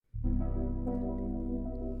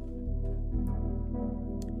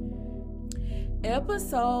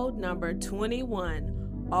Episode number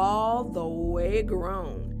 21, all the way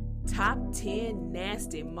grown. Top 10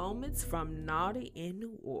 nasty moments from Naughty in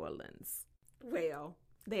New Orleans. Well,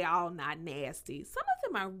 they all not nasty. Some of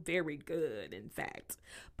them are very good, in fact.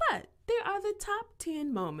 But there are the top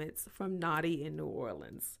 10 moments from Naughty in New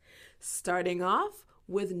Orleans. Starting off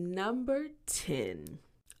with number 10,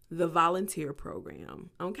 the volunteer program.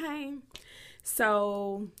 Okay?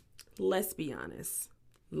 So, let's be honest.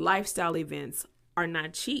 Lifestyle events are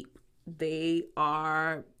not cheap. They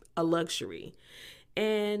are a luxury.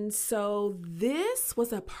 And so this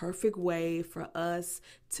was a perfect way for us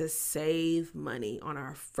to save money on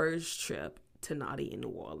our first trip to Naughty in New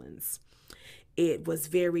Orleans. It was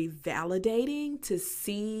very validating to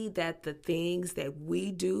see that the things that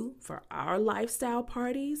we do for our lifestyle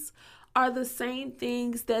parties are the same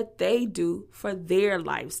things that they do for their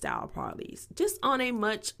lifestyle parties, just on a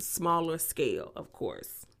much smaller scale, of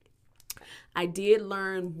course. I did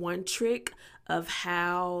learn one trick of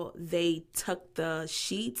how they tuck the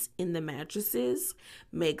sheets in the mattresses.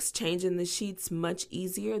 Makes changing the sheets much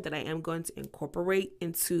easier, that I am going to incorporate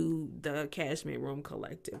into the Cashmere Room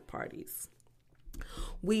Collective parties.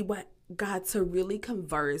 We got to really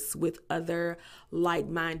converse with other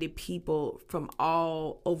like-minded people from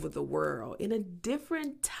all over the world in a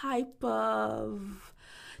different type of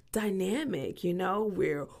dynamic. You know,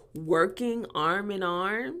 we're working arm in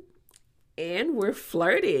arm and we're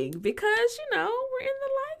flirting because, you know, we're in the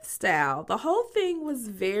lifestyle. The whole thing was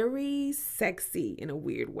very sexy in a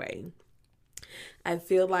weird way. I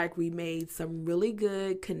feel like we made some really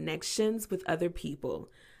good connections with other people.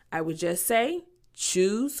 I would just say,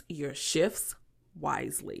 choose your shifts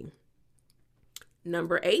wisely.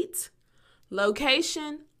 Number 8,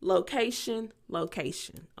 location, location,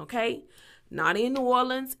 location. Okay? Naughty in New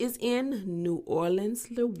Orleans is in New Orleans,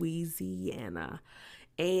 Louisiana.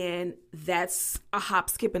 And that's a hop,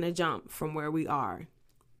 skip, and a jump from where we are.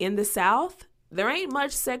 In the South, there ain't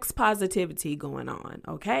much sex positivity going on,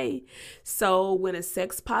 okay? So when a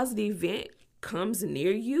sex positive event comes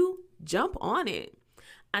near you, jump on it.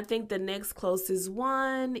 I think the next closest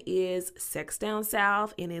one is Sex Down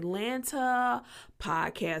South in Atlanta,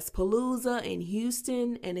 Podcast-A-Palooza in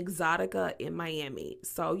Houston, and Exotica in Miami.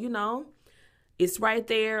 So, you know, it's right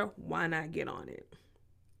there. Why not get on it?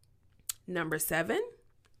 Number 7,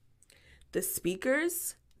 the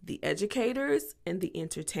speakers, the educators, and the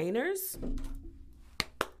entertainers.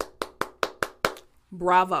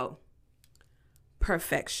 Bravo.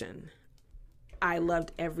 Perfection. I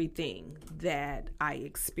loved everything that I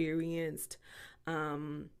experienced.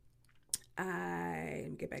 Get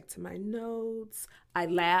back to my notes. I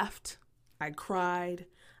laughed. I cried.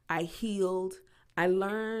 I healed. I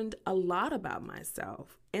learned a lot about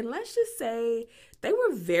myself. And let's just say they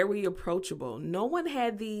were very approachable. No one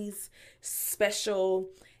had these special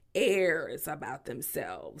airs about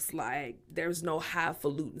themselves. Like there's no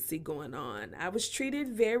highfalutin going on. I was treated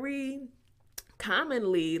very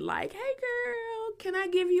commonly like, hey girl, can I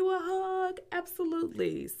give you a hug?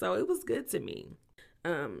 Absolutely. So it was good to me.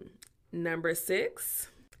 Number 6,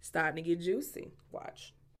 starting to get juicy.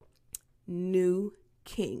 Watch. New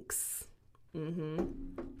kinks.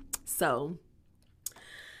 So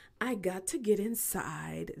I got to get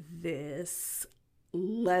inside this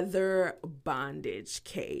leather bondage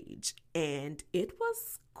cage, and it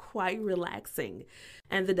was quite relaxing.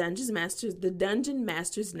 And the dungeon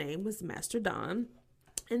master's name was Master Don.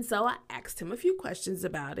 And so I asked him a few questions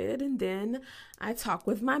about it, and then I talked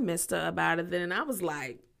with my mister about it. Then I was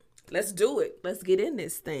like, let's do it. Let's get in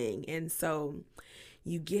this thing. And so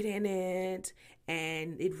you get in it,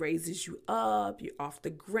 and it raises you up. You're off the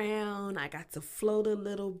ground. I got to float a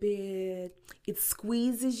little bit. It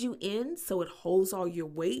squeezes you in, so it holds all your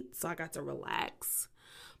weight. So I got to relax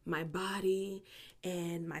my body,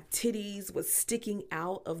 and my titties was sticking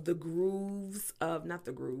out of the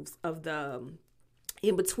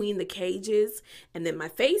in between the cages, and then my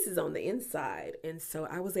face is on the inside. And so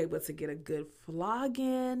I was able to get a good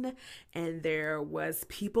flogging, and there was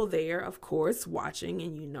people there, of course, watching.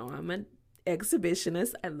 And you know, I'm an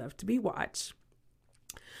exhibitionist. I love to be watched.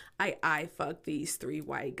 I fucked these 3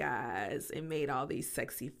 white guys and made all these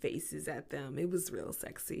sexy faces at them. It was real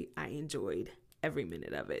sexy. I enjoyed every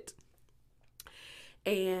minute of it.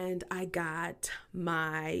 And I got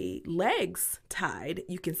my legs tied.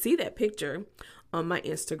 You can see that picture on my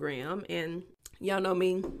Instagram. And y'all know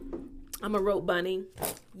me, I'm a rope bunny.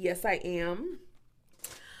 Yes, I am.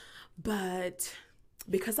 But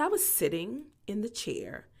because I was sitting in the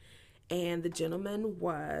chair and the gentleman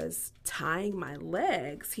was tying my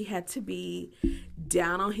legs. He had to be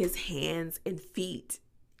down on his hands and feet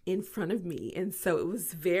in front of me. And so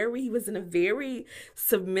he was in a very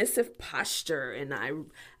submissive posture, and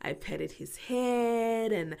I petted his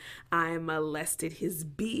head and I molested his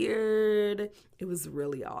beard. It was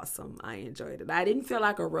really awesome. I enjoyed it. I didn't feel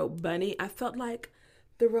like a rope bunny. I felt like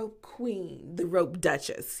the rope queen, the rope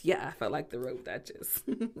duchess. Yeah, I felt like the rope duchess.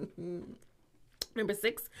 Number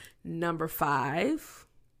 6. Number 5.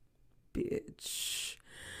 Bitch.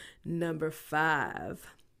 Number 5.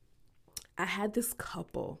 I had this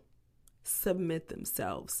couple submit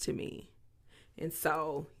themselves to me. And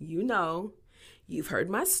so, you've heard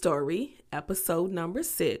my story, episode number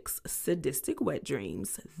 6, Sadistic Wet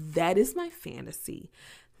Dreams. That is my fantasy.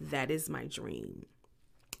 That is my dream.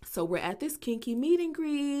 So we're at this kinky meet and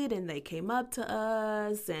greet, and they came up to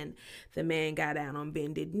us, and the man got down on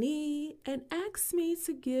bended knee and asked me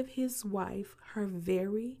to give his wife her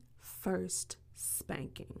very first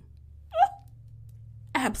spanking.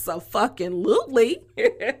 Abso-fucking-lutely.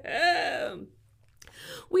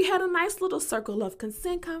 We had a nice little circle of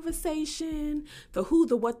consent conversation. The who,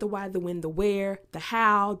 the what, the why, the when, the where, the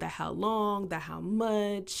how long, the how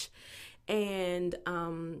much. And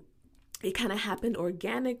it kind of happened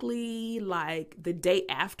organically, like the day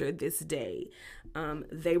after this day.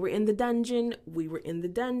 They were in the dungeon, we were in the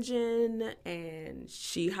dungeon, and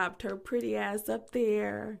she hopped her pretty ass up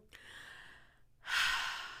there.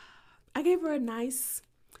 I gave her a nice,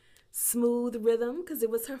 smooth rhythm because it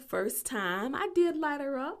was her first time. I did light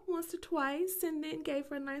her up once or twice and then gave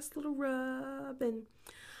her a nice little rub. And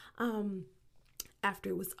after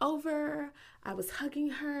it was over, I was hugging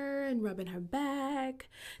her and rubbing her back,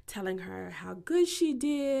 telling her how good she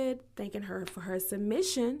did, thanking her for her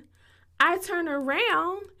submission. I turn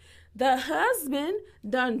around. The husband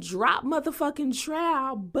done dropped motherfucking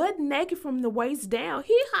trowel, butt naked from the waist down.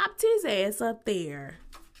 He hopped his ass up there.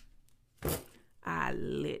 I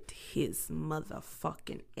lit his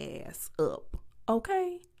motherfucking ass up.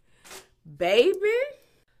 Okay? Baby?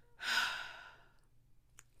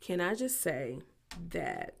 Can I just say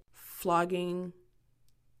that flogging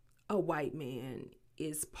a white man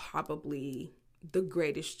is probably the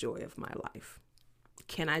greatest joy of my life?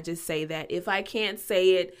 Can I just say that? If I can't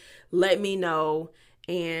say it, let me know,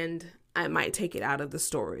 and I might take it out of the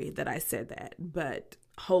story that I said that. But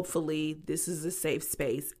hopefully this is a safe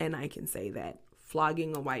space and I can say that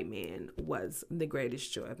flogging a white man was the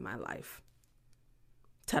greatest joy of my life.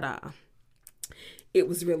 Ta-da. It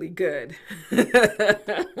was really good.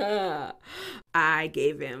 I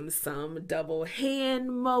gave him some double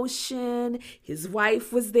hand motion. His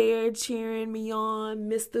wife was there cheering me on.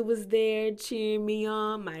 Mister was there cheering me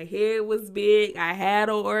on. My hair was big. I had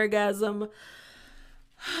an orgasm.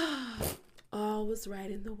 All was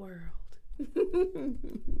right in the world.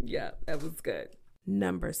 Yeah, that was good.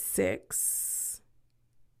 Number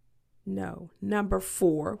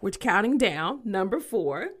 4, which counting down, number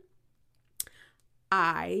 4,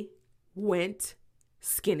 I went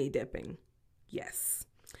skinny dipping. Yes,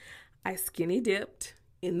 I skinny dipped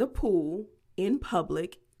in the pool, in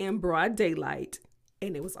public, in broad daylight,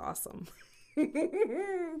 and it was awesome.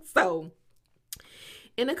 So,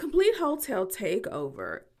 in a complete hotel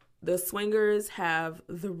takeover, the swingers have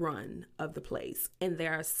the run of the place, and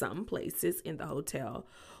there are some places in the hotel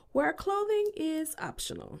where clothing is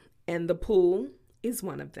optional, and the pool is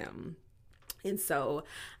one of them. And so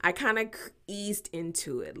I kind of eased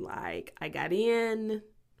into it. Like, I got in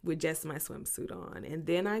with just my swimsuit on, and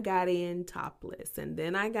then I got in topless, and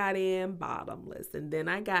then I got in bottomless, and then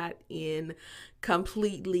I got in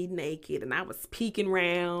completely naked, and I was peeking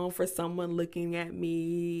around for someone looking at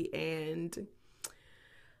me, and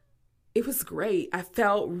it was great. I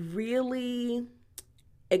felt really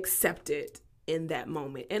accepted in that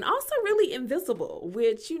moment, and also really invisible,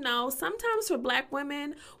 which, sometimes for Black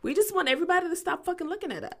women, we just want everybody to stop fucking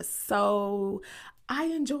looking at us. So I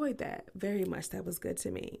enjoyed that very much. That was good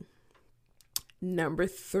to me. Number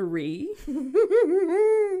 3.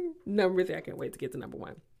 I can't wait to get to number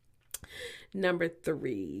 1. Number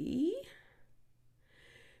 3,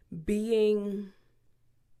 being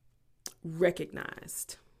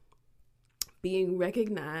recognized. Being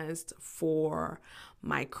recognized for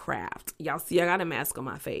my craft. Y'all see, I got a mask on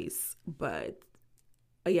my face, but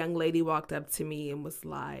a young lady walked up to me and was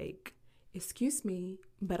like, "Excuse me,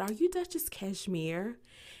 but are you Duchess Cashmere?"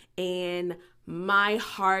 And my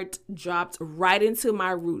heart dropped right into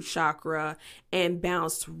my root chakra and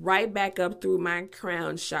bounced right back up through my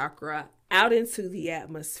crown chakra out into the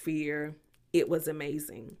atmosphere. It was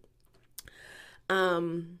amazing.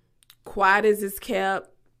 Quiet as it's kept,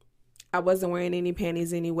 I wasn't wearing any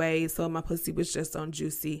panties anyway, so my pussy was just on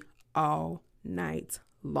juicy all night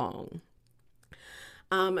long.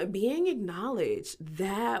 Being acknowledged,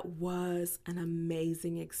 that was an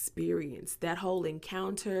amazing experience. That whole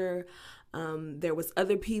encounter, there was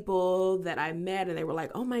other people that I met and they were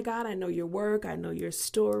like, oh my God, I know your work. I know your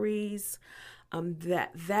stories.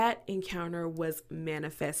 That encounter was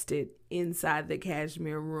manifested inside the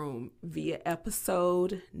Cashmere Room via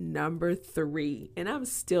episode number 3. And I'm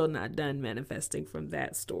still not done manifesting from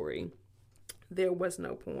that story. There was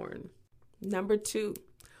no porn. Number 2,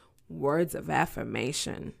 words of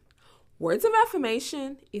affirmation. Words of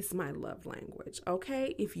affirmation is my love language,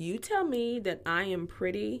 okay? If you tell me that I am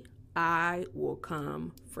pretty, I will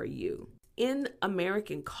come for you. In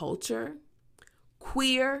American culture,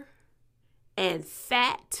 queer and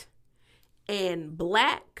fat and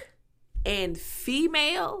black and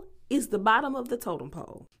female is the bottom of the totem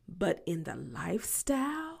pole. But in the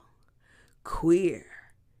lifestyle, queer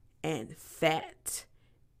and fat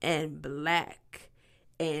and black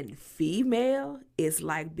and female is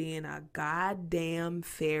like being a goddamn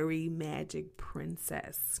fairy magic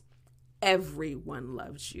princess. Everyone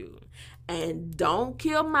loves you. And don't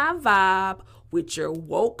kill my vibe with your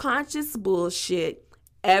woke conscious bullshit.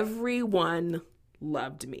 Everyone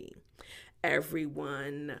loved me.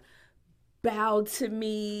 Everyone bowed to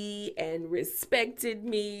me and respected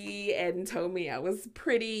me and told me I was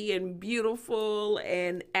pretty and beautiful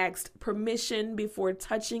and asked permission before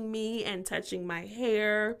touching me and touching my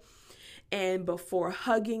hair and before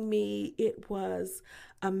hugging me. It was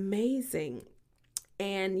amazing.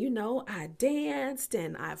 And, you know, I danced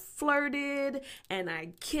and I flirted and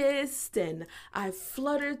I kissed and I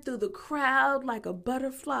fluttered through the crowd like a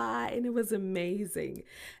butterfly, and it was amazing.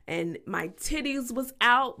 And my titties was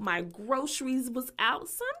out, my groceries was out,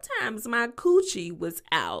 sometimes my coochie was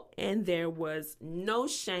out, and there was no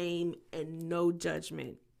shame and no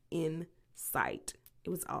judgment in sight. It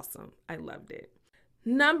was awesome. I loved it.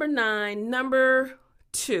 Number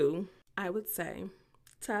 2, I would say,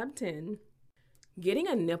 top 10. Getting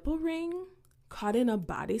a nipple ring caught in a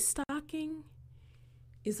body stocking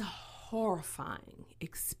is a horrifying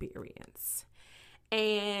experience.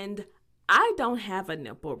 And I don't have a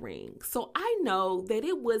nipple ring, so I know that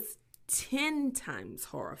it was 10 times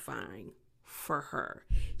horrifying for her.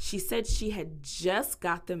 She said she had just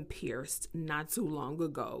got them pierced not too long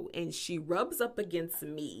ago, and she rubs up against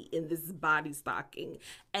me in this body stocking.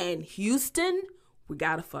 And Houston, we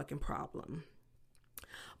got a fucking problem.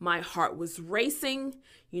 My heart was racing.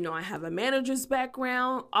 You know, I have a manager's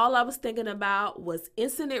background. All I was thinking about was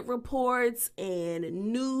incident reports and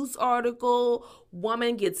news article.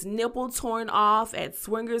 Woman gets nipple torn off at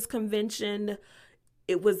swingers convention.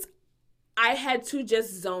 I had to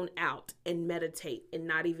just zone out and meditate and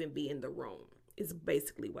not even be in the room. Is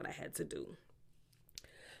basically what I had to do.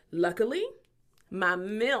 Luckily, my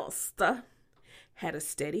mister had a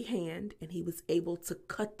steady hand, and he was able to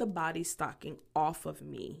cut the body stocking off of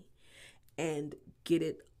me and get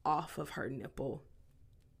it off of her nipple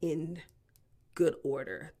in good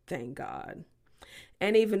order, thank God.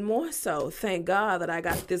 And even more so, thank God that I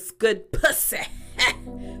got this good pussy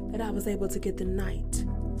that I was able to get the night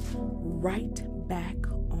right back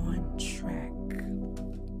on track.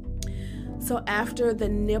 So after the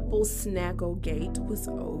nipple snaggle gate was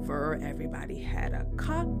over, everybody had a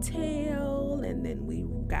cocktail, and then we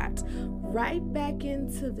got right back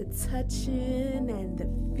into the touching and the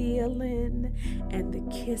feeling and the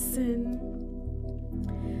kissing.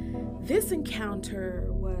 This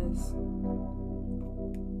encounter was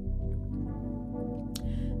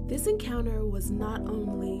not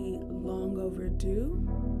only long overdue,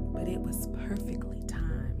 but it was perfectly timed.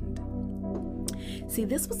 See,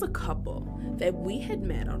 this was a couple that we had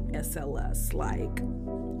met on SLS like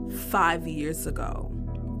 5 years ago.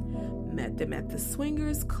 Met them at the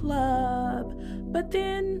swingers club, but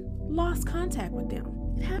then lost contact with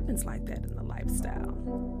them. It happens like that in the lifestyle.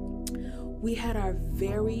 We had our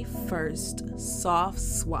very first soft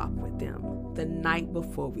swap with them the night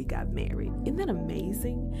before we got married. Isn't that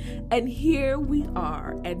amazing? And here we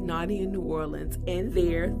are at Naughty in New Orleans, and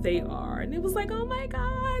there they are. And it was like, oh my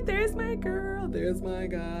God, there's my girl, there's my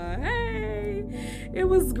guy. Hey, it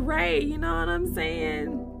was great. You know what I'm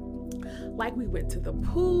saying? Like, we went to the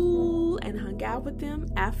pool and hung out with them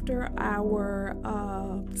after our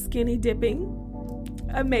skinny dipping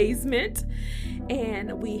amazement,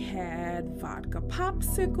 and we had vodka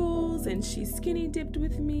popsicles, and she skinny dipped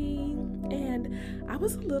with me, and I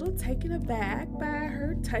was a little taken aback by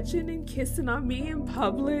her touching and kissing on me in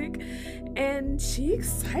public, and she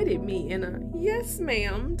excited me in a yes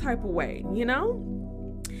ma'am type of way, you know.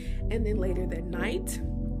 And then later that night,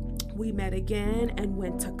 we met again and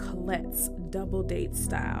went to Colette's Double Date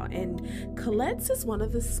Style. And Colette's is one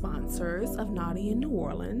of the sponsors of Naughty in New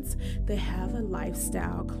Orleans. They have a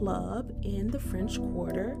lifestyle club in the French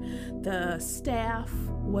Quarter. The staff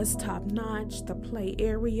was top notch. The play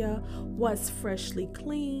area was freshly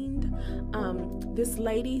cleaned. This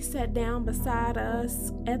lady sat down beside us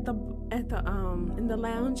in the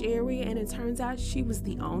lounge area, and it turns out she was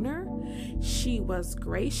the owner. She was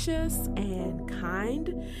gracious and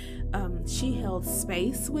kind. She held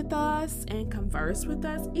space with us and conversed with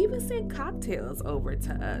us, even sent cocktails over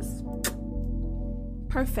to us.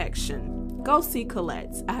 Perfection. Go see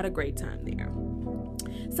Colette's. I had a great time there.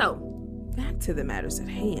 So, back to the matters at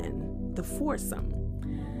hand. The foursome.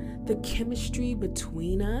 The chemistry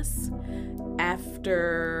between us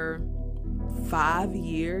after 5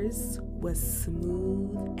 years was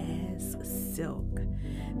smooth as silk.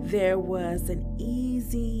 There was an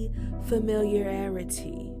easy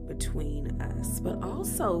familiarity between us, but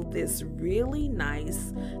also this really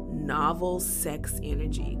nice novel sex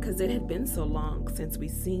energy, because it had been so long since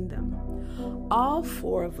we'd seen them. All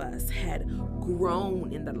four of us had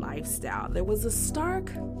grown in the lifestyle. There was a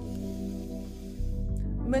stark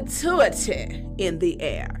maturity in the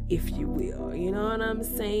air, if you will. You know what I'm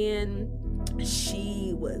saying?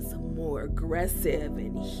 She was more aggressive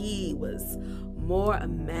and he was more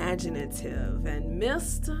imaginative, and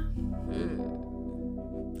Mr.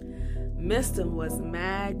 was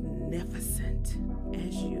magnificent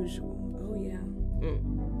as usual. Oh yeah.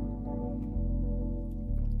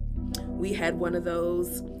 We had one of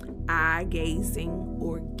those eye-gazing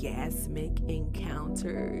orgasmic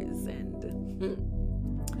encounters, and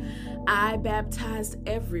I baptized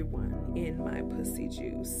everyone in my pussy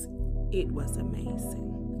juice. It was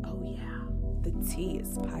amazing. Oh yeah, the tea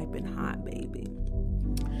is piping hot, baby.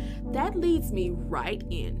 That leads me right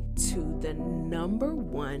into the number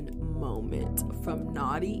one moment from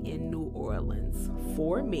Naughty in New Orleans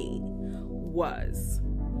for me was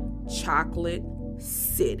Chocolate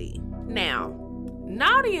City. Now,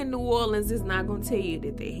 Naughty in New Orleans is not going to tell you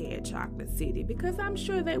that they had Chocolate City, because I'm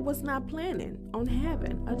sure they was not planning on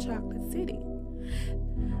having a Chocolate City.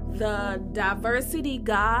 The diversity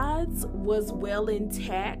gods was well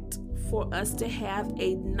intact for us to have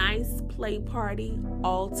a nice play party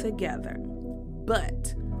all together.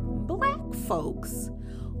 But Black folks,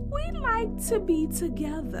 we like to be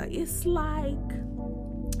together. It's like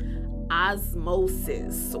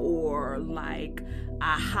osmosis, or like a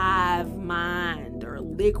hive mind, or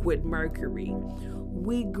liquid mercury.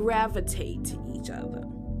 We gravitate to each other.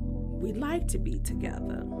 We like to be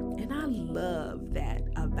together. And I love that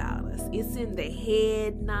about us. It's in the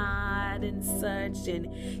head nod and such.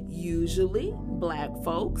 And usually, Black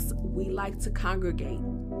folks, we like to congregate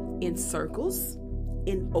in circles,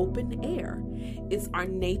 in open air. It's our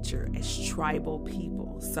nature as tribal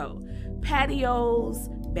people. So, patios,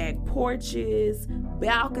 back porches,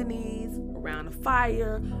 balconies, around a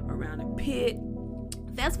fire, around a pit.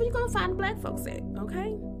 That's where you're going to find Black folks at,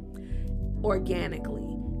 okay?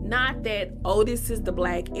 Organically. Not that, oh, this is the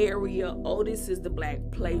Black area, oh, this is the Black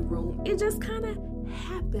playroom. It just kind of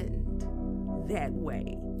happened that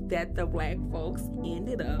way, that the Black folks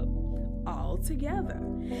ended up all together.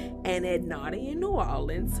 And at Naughty in New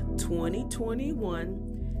Orleans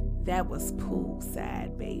 2021, that was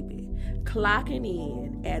poolside, baby. Clocking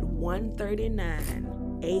in at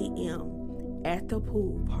 1:39 a.m. at the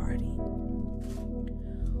pool party.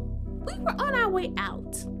 We were on our way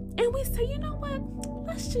out, and we said, you know what?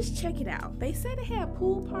 Let's just check it out. They said they have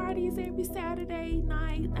pool parties every Saturday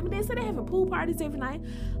night. They said they have pool parties every night.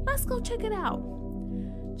 Let's go check it out.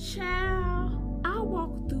 Child, I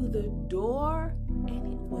walked through the door,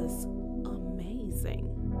 and it was amazing.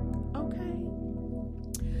 Okay?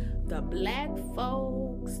 The Black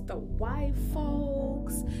folks, the white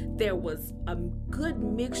folks. There was a good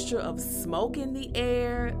mixture of smoke in the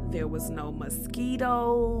air. There was no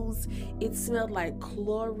mosquitoes. It smelled like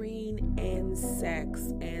chlorine and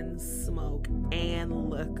sex and smoke and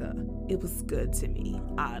liquor. It was good to me,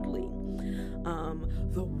 oddly.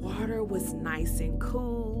 The water was nice and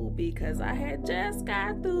cool because I had just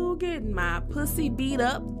got through getting my pussy beat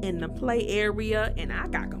up in the play area, and I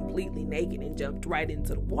got completely naked and jumped right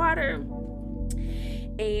into the water.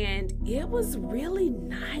 And it was really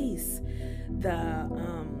nice. The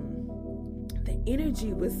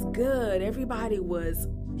energy was good. Everybody was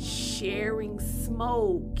sharing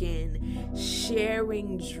smoke and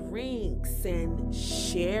sharing drinks and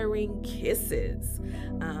sharing kisses.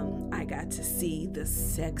 I got to see the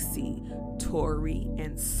sexy Tori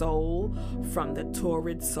and Soul from the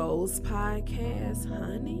Torrid Souls podcast.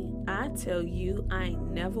 Honey, I tell you, I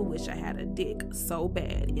ain't never wish I had a dick so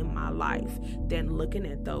bad in my life than looking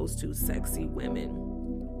at those two sexy women.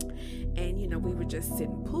 And, we were just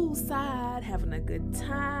sitting poolside, having a good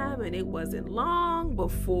time, and it wasn't long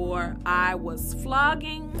before I was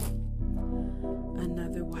flogging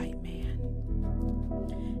another white man.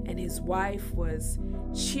 And his wife was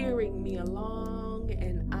cheering me along,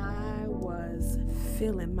 and I was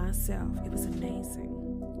feeling myself. It was amazing.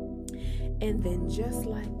 And then just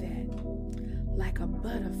like that, like a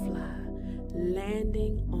butterfly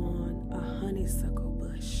landing on a honeysuckle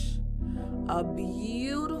bush, a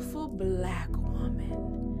beautiful black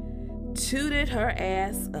woman tooted her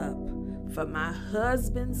ass up for my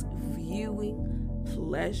husband's viewing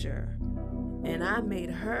pleasure, and I made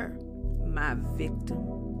her my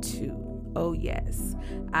victim too. Oh yes,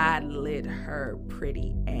 I lit her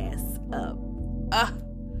pretty ass up.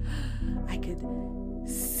 I could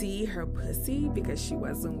see her pussy because she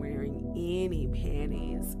wasn't wearing any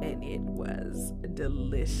panties, and it was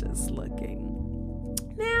delicious looking.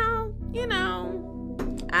 Now,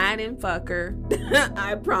 I didn't fuck her.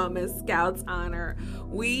 I promise, Scout's honor.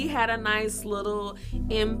 We had a nice little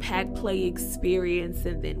impact play experience,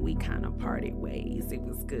 and then we kind of parted ways. It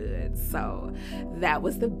was good. So that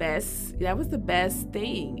was the best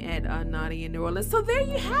thing at Naughty in New Orleans. So there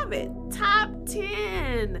you have it. Top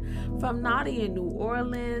 10 from Naughty in New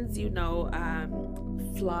Orleans.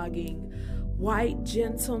 Flogging white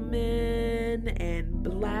gentlemen and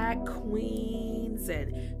black queens,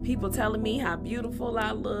 and people telling me how beautiful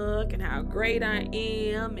I look and how great I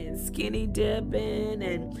am, and skinny dipping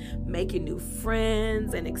and making new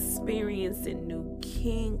friends and experiencing new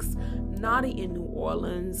kinks. Naughty in New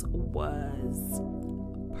Orleans was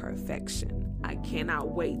perfection. I cannot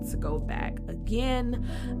wait to go back again.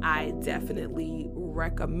 I definitely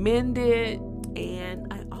recommend it,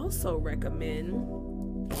 and I also recommend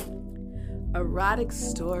erotic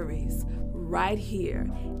stories right here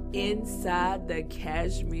inside the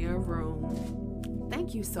Cashmere Room.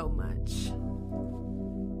 Thank you so much.